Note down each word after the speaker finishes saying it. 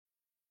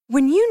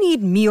When you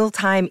need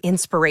mealtime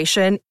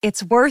inspiration,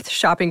 it's worth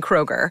shopping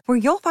Kroger, where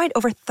you'll find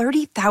over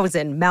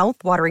 30,000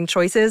 mouth-watering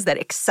choices that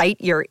excite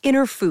your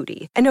inner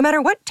foodie. And no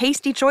matter what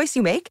tasty choice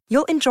you make,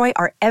 you'll enjoy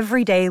our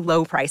everyday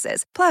low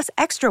prices, plus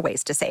extra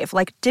ways to save,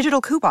 like digital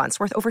coupons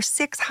worth over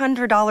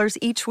 $600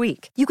 each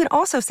week. You can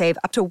also save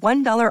up to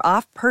 $1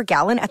 off per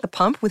gallon at the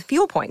pump with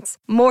fuel points.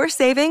 More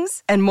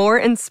savings and more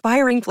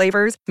inspiring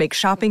flavors make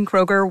shopping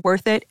Kroger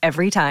worth it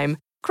every time.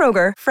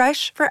 Kroger,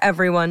 fresh for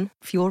everyone.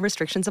 Fuel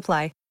restrictions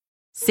apply.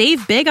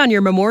 Save big on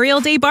your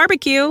Memorial Day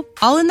barbecue,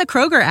 all in the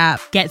Kroger app.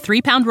 Get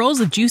 3-pound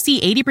rolls of juicy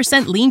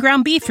 80% lean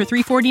ground beef for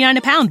 $3.49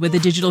 a pound with a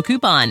digital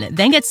coupon.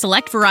 Then get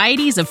select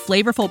varieties of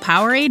flavorful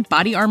Powerade,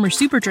 Body Armor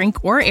Super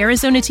Drink, or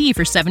Arizona tea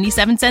for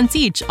 77 cents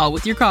each, all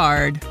with your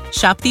card.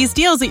 Shop these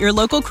deals at your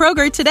local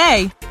Kroger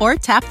today, or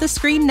tap the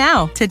screen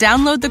now to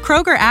download the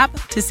Kroger app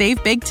to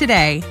save big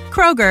today.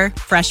 Kroger,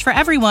 fresh for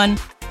everyone.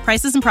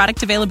 Prices and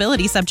product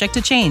availability subject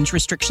to change.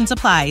 Restrictions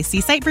apply. See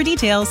site for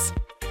details.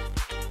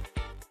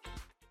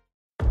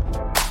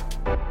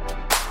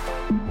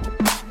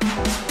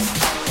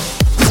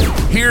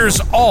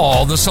 Here's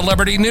all the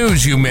celebrity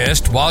news you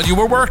missed while you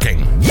were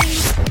working.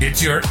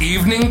 It's your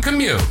evening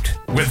commute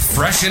with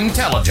fresh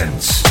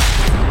intelligence.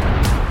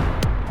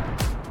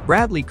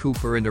 Bradley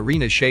Cooper and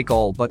Irina Shayk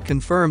all but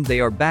confirmed they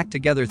are back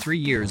together 3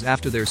 years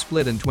after their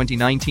split in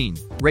 2019,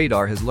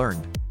 Radar has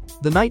learned.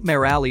 The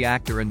Nightmare Alley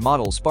actor and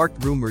model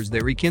sparked rumors they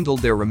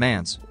rekindled their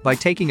romance by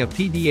taking a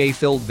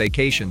PDA-Filled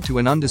vacation to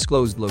an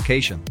undisclosed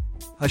location.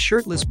 A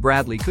shirtless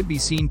Bradley could be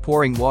seen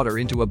pouring water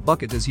into a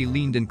bucket as he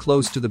leaned in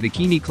close to the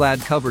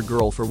bikini-clad cover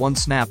girl for one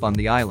snap on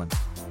the island.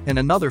 In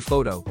another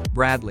photo,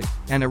 Bradley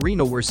and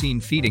Irina were seen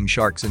feeding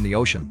sharks in the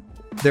ocean.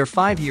 Their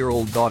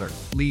 5-year-old daughter,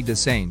 Lee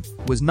Desane,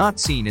 was not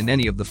seen in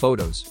any of the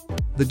photos.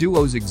 The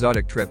duo's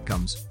exotic trip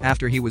comes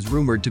after he was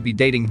rumored to be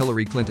dating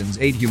Hillary Clinton's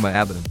aide Huma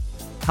Abedin.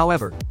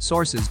 However,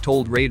 sources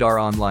told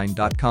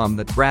RadarOnline.com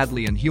that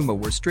Bradley and Huma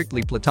were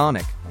strictly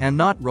platonic and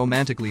not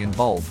romantically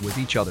involved with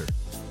each other.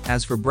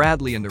 As for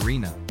Bradley and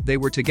Irina, they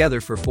were together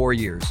for 4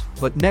 years,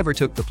 but never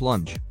took the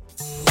plunge.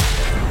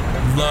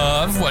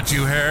 Love what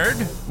you heard?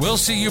 We'll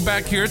see you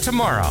back here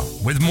tomorrow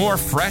with more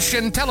fresh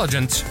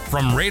intelligence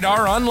from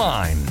Radar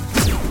Online.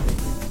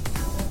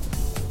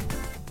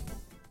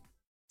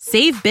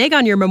 Save big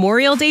on your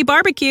Memorial Day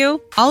barbecue,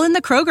 all in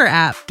the Kroger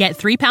app. Get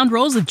 3-pound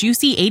rolls of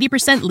juicy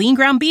 80% lean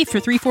ground beef for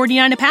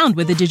 $3.49 a pound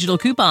with a digital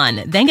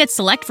coupon. Then get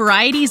select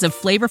varieties of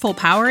flavorful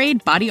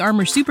Powerade, Body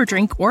Armor Super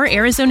Drink, or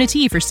Arizona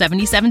tea for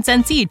 77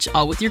 cents each,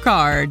 all with your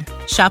card.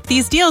 Shop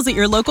these deals at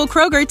your local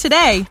Kroger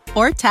today,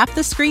 or tap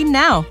the screen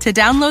now to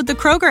download the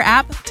Kroger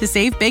app to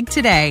save big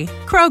today.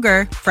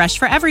 Kroger, fresh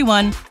for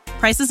everyone.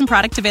 Prices and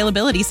product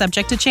availability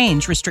subject to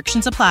change.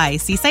 Restrictions apply.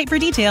 See site for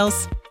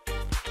details.